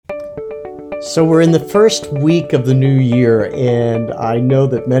So we're in the first week of the new year, and I know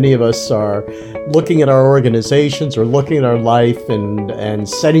that many of us are looking at our organizations or looking at our life and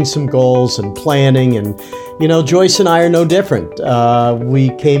setting some goals and planning. And, you know, Joyce and I are no different. We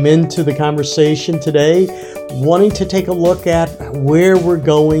came into the conversation today wanting to take a look at where we're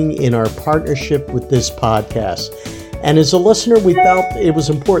going in our partnership with this podcast. And as a listener, we felt it was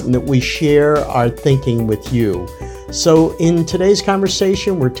important that we share our thinking with you. So in today's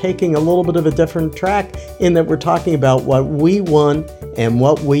conversation, we're taking a little bit of a different track in that we're talking about what we want and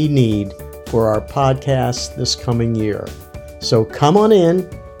what we need for our podcast this coming year. So come on in,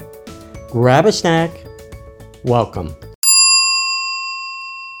 grab a snack, welcome.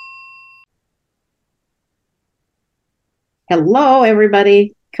 Hello,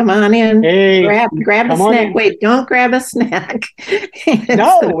 everybody. Come on in. Hey, Grab a come on snack. in. Wait, don't grab a snack.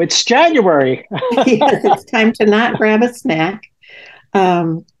 No, it's January. Yes, it's time to not grab a snack.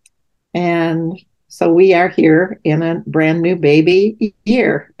 And so we are here in a brand new baby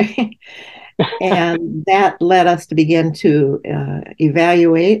year. And that led us to begin to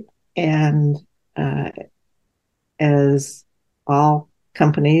evaluate, and as all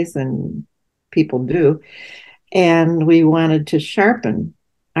companies and people do, and we wanted to sharpen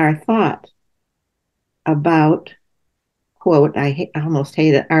our thought about, quote, I almost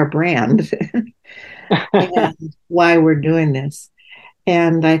hate it, our brand and why we're doing this.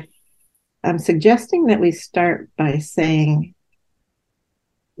 And I'm suggesting that we start by saying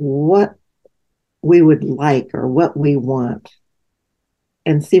what we would like or what we want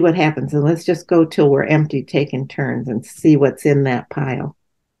and see what happens. And let's just go till we're empty, taking turns and see what's in that pile.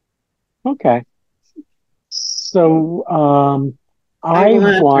 Okay. So I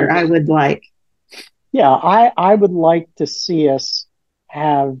would like. Yeah, I would like to see us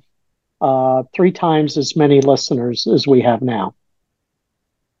have 3 times as many listeners as we have now.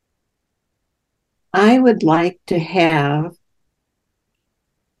 I would like to have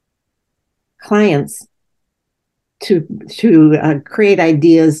clients to create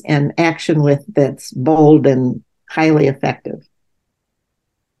ideas and action with that's bold and highly effective.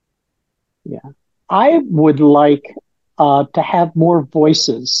 Yeah. I would like to have more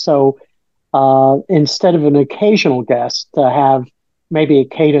voices. So instead of an occasional guest, to have maybe a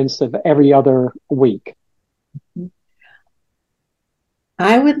cadence of every other week.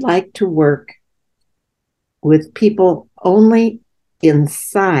 I would like to work with people only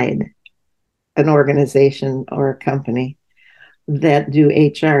inside an organization or a company that do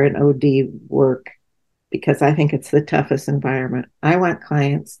HR and OD work, because I think it's the toughest environment. I want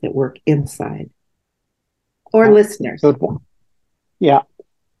clients that work inside, or listeners. Good one. Yeah.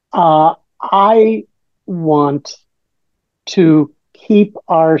 I want to keep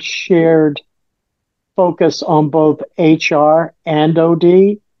our shared focus on both HR and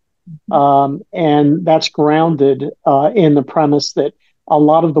OD. And that's grounded in the premise that a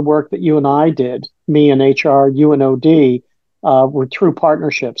lot of the work that you and I did, me and HR, you and OD, were true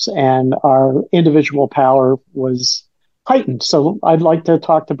partnerships, and our individual power was heightened. So I'd like to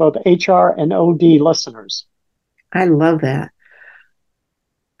talk to both HR and OD listeners. I love that.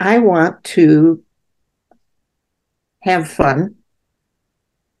 I want to have fun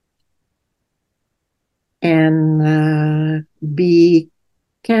and be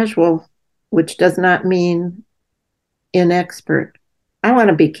casual, which does not mean inexpert. I want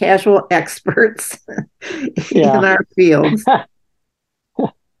to be casual experts in our fields.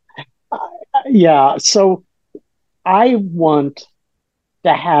 Yeah. So I want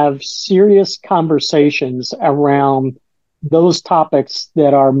to have serious conversations around those topics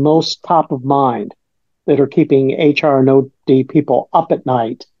that are most top of mind, that are keeping HR and OD people up at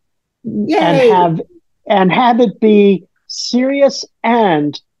night. Yay! And have it be serious,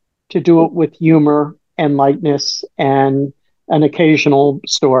 and to do it with humor and lightness and an occasional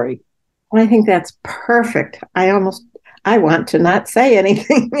story. I think that's perfect. I want to not say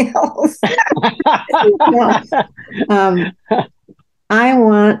anything else. I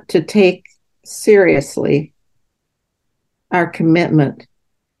want to take seriously our commitment,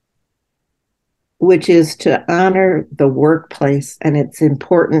 which is to honor the workplace and its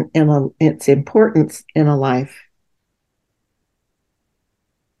importance in a life.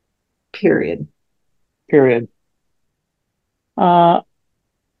 Period. I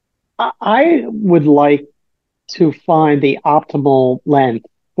would like to find the optimal length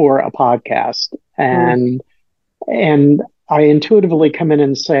for a podcast, and I intuitively come in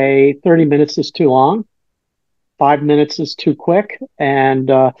and say 30 minutes is too long, 5 minutes is too quick,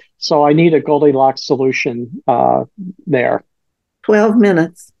 and so I need a Goldilocks solution there. 12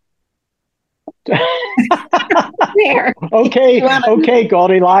 minutes. There. Okay, okay,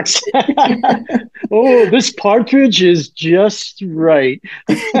 Goldilocks. Oh, this partridge is just right.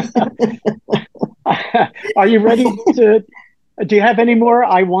 Are you ready to? Do you have any more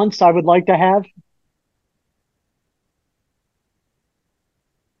I wants I would like to have?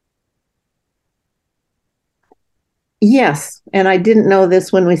 Yes, and I didn't know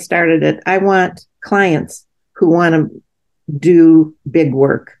this when we started it. I want clients who want to do big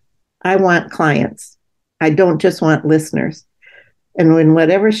work. I want clients. I don't just want listeners. And in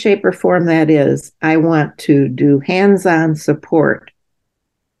whatever shape or form that is, I want to do hands on support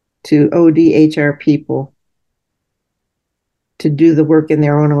to ODHR people to do the work in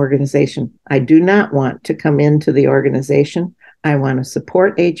their own organization. I do not want to come into the organization. I want to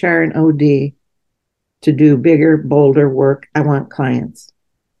support HR and OD to do bigger, bolder work. I want clients.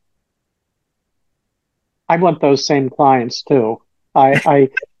 I want those same clients too. I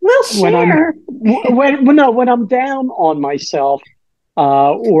We'll when share. when I'm down on myself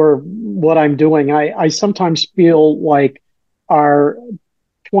or what I'm doing, I sometimes feel like our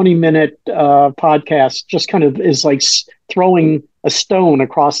 20-minute podcast just kind of is like throwing a stone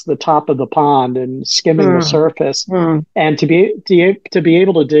across the top of the pond and skimming the surface. And to be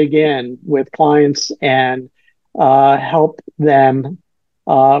able to dig in with clients and help them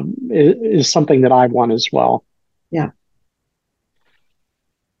is something that I want as well. Yeah.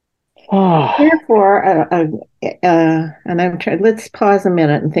 Oh, Therefore, and I'm trying, let's pause a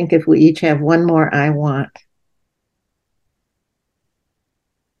minute and think if we each have one more I want.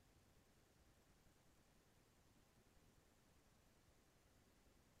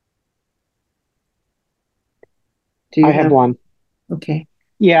 Do you I have one. Okay.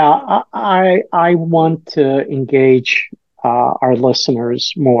 Yeah, I want to engage our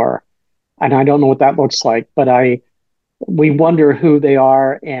listeners more, and I don't know what that looks like, but we wonder who they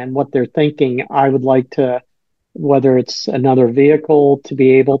are and what they're thinking. I would like to, whether it's another vehicle, to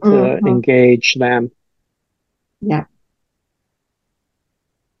be able to engage them. Yeah.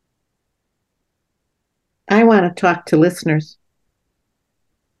 I want to talk to listeners.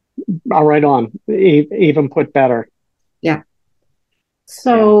 All right, on. Even put better. Yeah.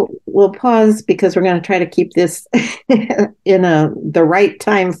 So we'll pause because we're going to try to keep this in the right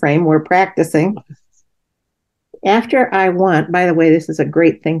time frame. We're practicing. After I want, by the way, this is a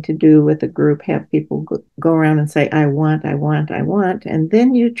great thing to do with a group, have people go around and say, I want, I want, I want. And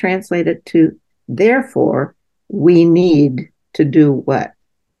then you translate it to, therefore, we need to do what?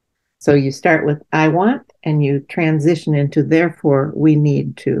 So you start with, I want, and you transition into, therefore, we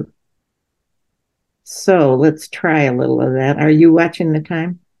need to. So let's try a little of that. Are you watching the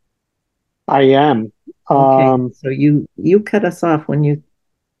time? I am. Okay. So you cut us off when you.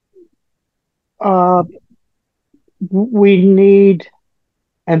 We need,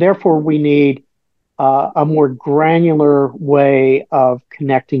 and therefore we need a more granular way of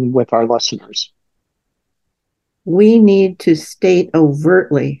connecting with our listeners. We need to state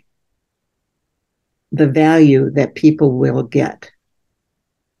overtly the value that people will get.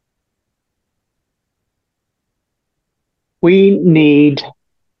 We need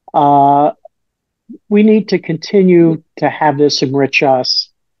to continue to have this enrich us.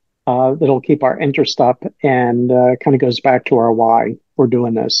 That'll keep our interest up and kind of goes back to our why we're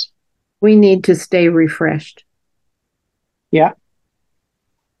doing this. We need to stay refreshed. Yeah.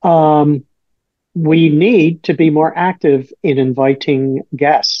 We need to be more active in inviting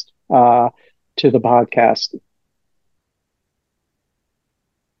guests to the podcast.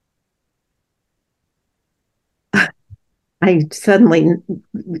 I suddenly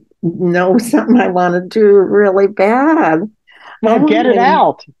know something I want to do really bad. Well, get it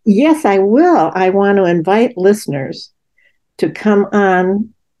out. Yes, I will. I want to invite listeners to come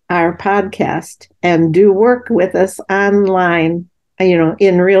on our podcast and do work with us online,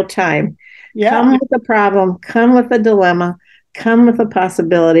 in real time. Yeah. Come with a problem, come with a dilemma, come with a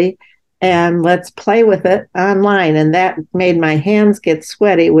possibility, and let's play with it online. And that made my hands get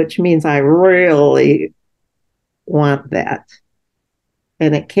sweaty, which means I really want that.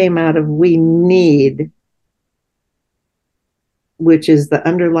 And it came out of we need, which is the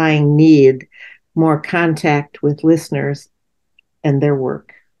underlying need, more contact with listeners and their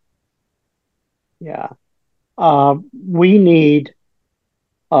work. Yeah. We need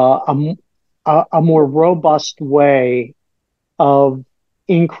a more robust way of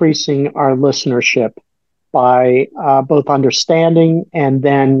increasing our listenership by both understanding and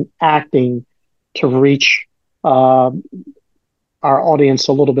then acting to reach our audience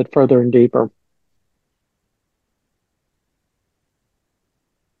a little bit further and deeper.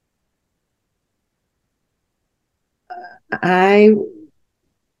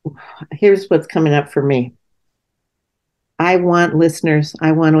 Here's what's coming up for me. I want listeners.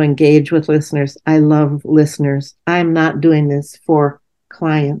 I want to engage with listeners. I love listeners. I'm not doing this for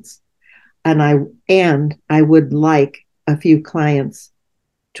clients. And I would like a few clients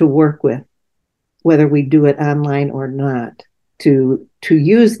to work with, whether we do it online or not, to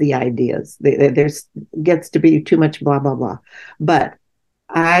use the ideas. There's gets to be too much blah, blah, blah. But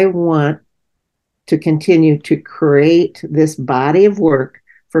I want to continue to create this body of work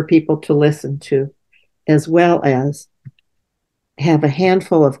for people to listen to, as well as have a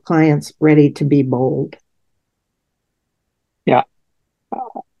handful of clients ready to be bold. Yeah.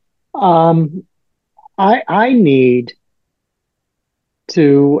 I need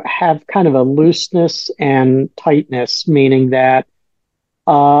to have kind of a looseness and tightness, meaning that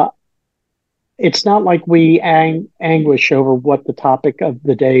it's not like we anguish over what the topic of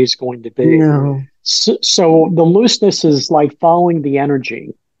the day is going to be. No. So the looseness is like following the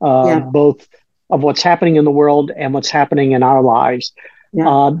energy, both of what's happening in the world and what's happening in our lives.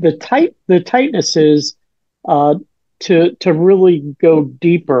 Yeah. The tightness is to really go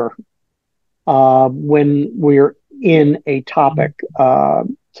deeper when we're in a topic,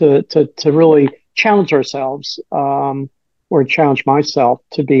 to really challenge ourselves, or challenge myself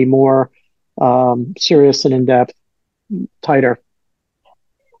to be more serious and in-depth, tighter.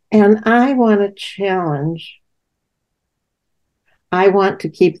 And I want to challenge. I want to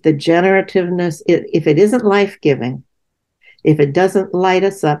keep the generativeness. If it isn't life-giving, if it doesn't light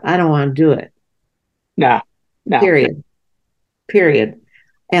us up, I don't want to do it. No. Period.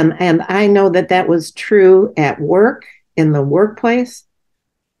 And I know that was true at work, in the workplace,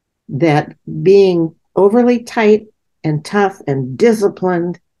 that being overly tight and tough and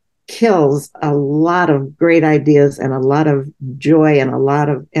disciplined kills a lot of great ideas and a lot of joy and a lot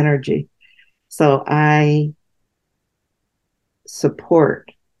of energy. So I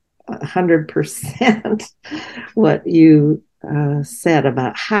support 100% what you said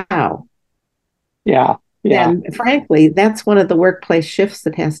about how. Yeah. And frankly, that's one of the workplace shifts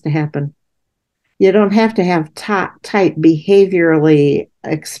that has to happen. You don't have to have tight, behaviorally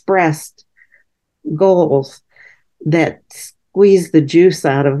expressed goals that squeeze the juice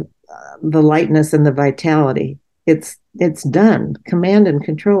out of the lightness and the vitality. It's done. Command and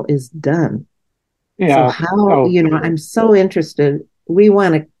control is done. Yeah. So how, I'm so interested. We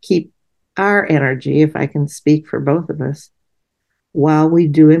want to keep our energy, if I can speak for both of us, while we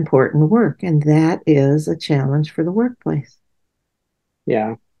do important work. And that is a challenge for the workplace.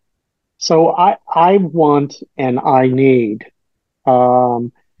 Yeah. So I want and I need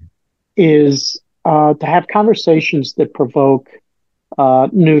is to have conversations that provoke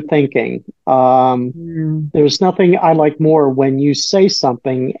new thinking. There's nothing I like more when you say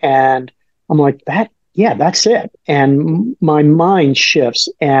something and I'm like, that's it. And my mind shifts.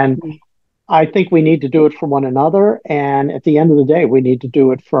 And I think we need to do it for one another. And at the end of the day, we need to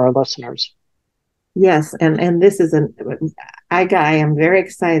do it for our listeners. Yes. And this is I am very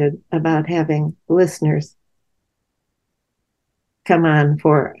excited about having listeners come on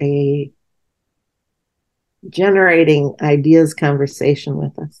for a generating ideas conversation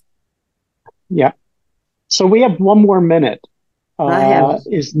with us. Yeah. So we have one more minute. I have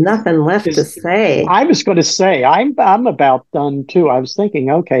nothing left to say. I was going to say I'm about done too. I was thinking,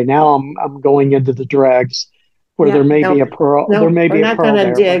 okay, now I'm going into the dregs where there may be a pearl. There may be a pearl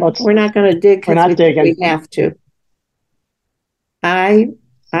there. We're not going to dig because we have to. I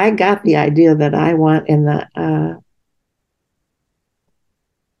got the idea that I want in the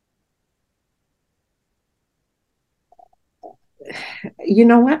you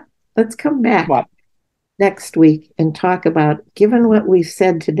know what? Let's come back next week and talk about, given what we've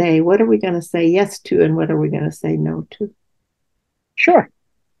said today, what are we going to say yes to and what are we going to say no to? Sure.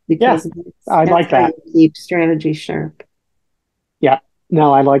 Because I like that. Keep strategy sharp. Yeah.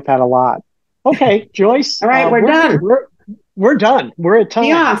 No, I like that a lot. Okay, Joyce. All right, we're done. We're done. We're at time.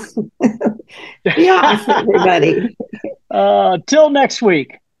 Be off. Be off, everybody. Till next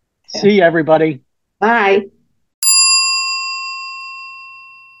week. See you, everybody. Bye.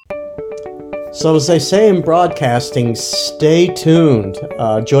 So as they say in broadcasting, stay tuned.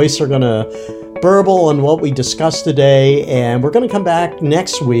 Joyce are going to burble on what we discussed today, and we're going to come back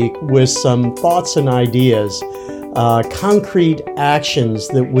next week with some thoughts and ideas, concrete actions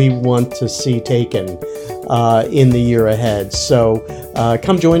that we want to see taken in the year ahead. So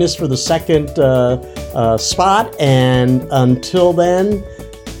come join us for the second spot, and until then,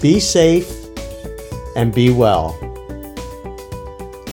 be safe and be well.